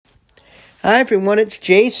Hi everyone, it's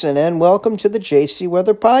Jason and welcome to the JC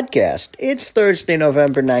Weather Podcast. It's Thursday,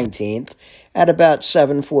 November 19th at about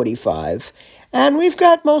 7:45 and we've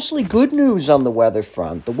got mostly good news on the weather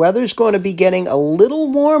front. The weather's going to be getting a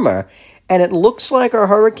little warmer and it looks like our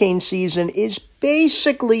hurricane season is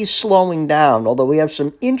basically slowing down, although we have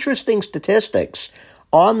some interesting statistics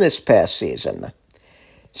on this past season.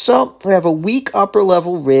 So, we have a weak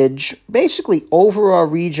upper-level ridge basically over our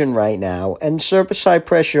region right now and surface high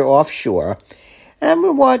pressure offshore. And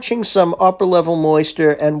we're watching some upper-level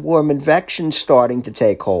moisture and warm advection starting to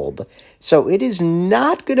take hold. So, it is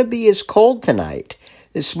not going to be as cold tonight.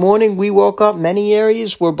 This morning, we woke up, many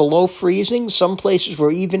areas were below freezing. Some places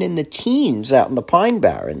were even in the teens out in the Pine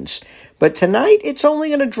Barrens. But tonight, it's only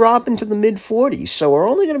going to drop into the mid-40s, so we're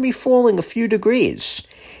only going to be falling a few degrees.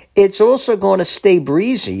 It's also going to stay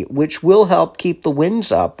breezy, which will help keep the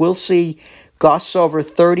winds up. We'll see gusts over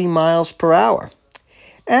 30 miles per hour.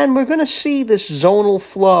 And we're going to see this zonal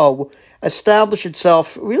flow establish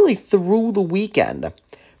itself really through the weekend.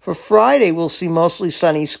 For Friday, we'll see mostly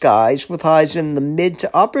sunny skies with highs in the mid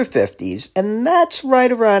to upper 50s, and that's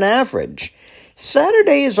right around average.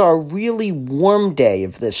 Saturday is our really warm day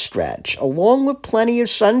of this stretch, along with plenty of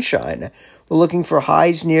sunshine. We're looking for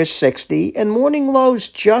highs near 60 and morning lows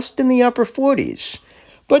just in the upper 40s.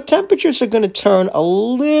 But temperatures are going to turn a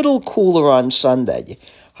little cooler on Sunday.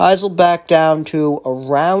 Highs will back down to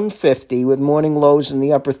around 50 with morning lows in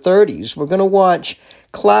the upper 30s. We're going to watch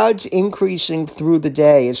clouds increasing through the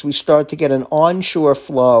day as we start to get an onshore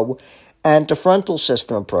flow and the frontal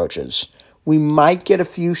system approaches. We might get a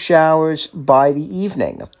few showers by the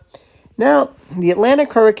evening. Now, the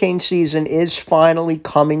Atlantic hurricane season is finally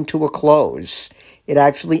coming to a close. It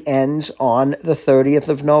actually ends on the 30th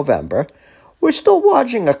of November. We're still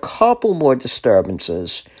watching a couple more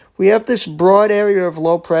disturbances. We have this broad area of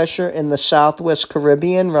low pressure in the southwest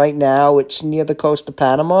Caribbean. Right now, it's near the coast of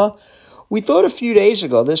Panama. We thought a few days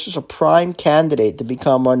ago this was a prime candidate to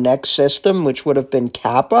become our next system, which would have been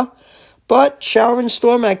Kappa. But shower and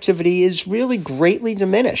storm activity is really greatly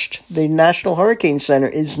diminished. The National Hurricane Center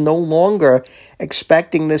is no longer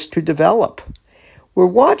expecting this to develop. We're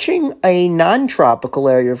watching a non-tropical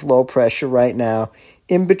area of low pressure right now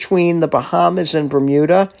in between the Bahamas and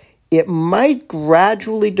Bermuda. It might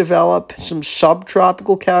gradually develop some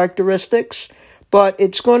subtropical characteristics, but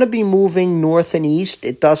it's going to be moving north and east.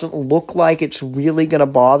 It doesn't look like it's really going to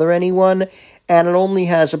bother anyone, and it only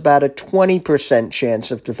has about a 20%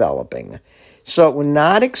 chance of developing. So we're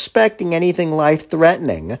not expecting anything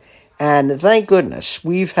life-threatening, and thank goodness,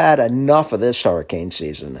 we've had enough of this hurricane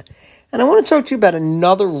season. And I want to talk to you about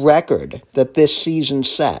another record that this season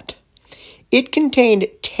set. It contained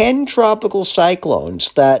 10 tropical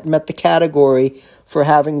cyclones that met the category for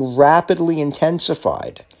having rapidly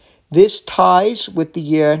intensified. This ties with the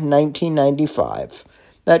year 1995.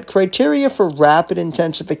 That criteria for rapid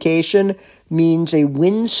intensification means a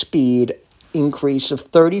wind speed increase of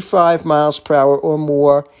 35 miles per hour or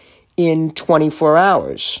more in 24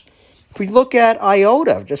 hours. If we look at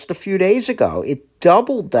Iota just a few days ago, it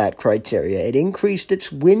doubled that criteria. It increased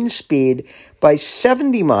its wind speed by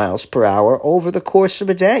 70 miles per hour over the course of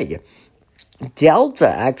a day. Delta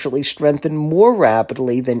actually strengthened more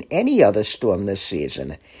rapidly than any other storm this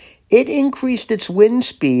season. It increased its wind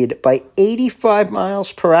speed by 85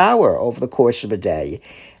 miles per hour over the course of a day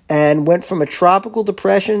and went from a tropical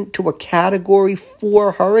depression to a Category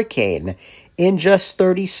 4 hurricane in just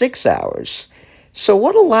 36 hours. So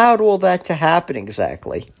what allowed all that to happen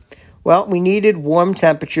exactly? Well, we needed warm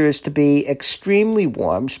temperatures to be extremely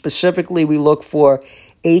warm. Specifically, we look for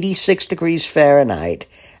 86 degrees Fahrenheit.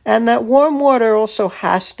 And that warm water also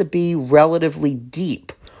has to be relatively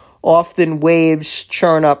deep. Often waves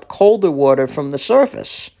churn up colder water from the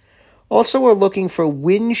surface. Also, we're looking for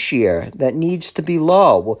wind shear that needs to be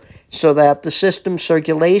low so that the system's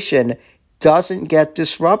circulation doesn't get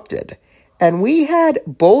disrupted. And we had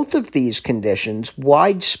both of these conditions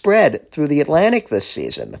widespread through the Atlantic this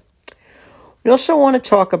season. We also want to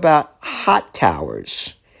talk about hot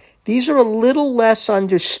towers. These are a little less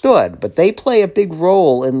understood, but they play a big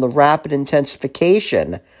role in the rapid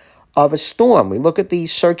intensification of a storm. We look at the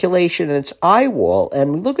circulation in its eye wall,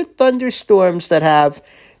 and we look at thunderstorms that have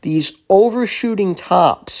these overshooting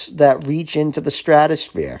tops that reach into the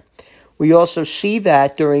stratosphere. We also see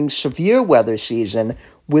that during severe weather season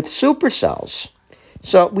with supercells.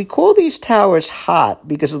 So we call these towers hot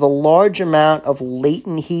because of the large amount of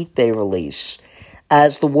latent heat they release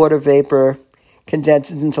as the water vapor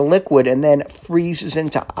condenses into liquid and then freezes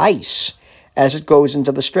into ice as it goes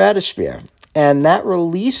into the stratosphere. And that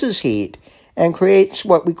releases heat and creates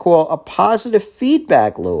what we call a positive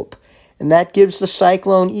feedback loop. and that gives the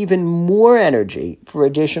cyclone even more energy for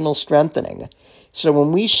additional strengthening. So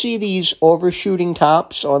when we see these overshooting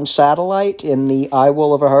tops on satellite in the eye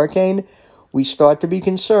wall of a hurricane, we start to be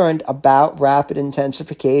concerned about rapid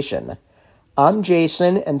intensification. I'm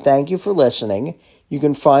Jason, and thank you for listening. You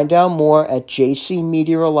can find out more at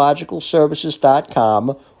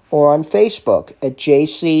jcmeteorologicalservices.com or on Facebook at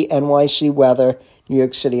JCNYC Weather, New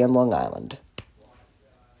York City and Long Island.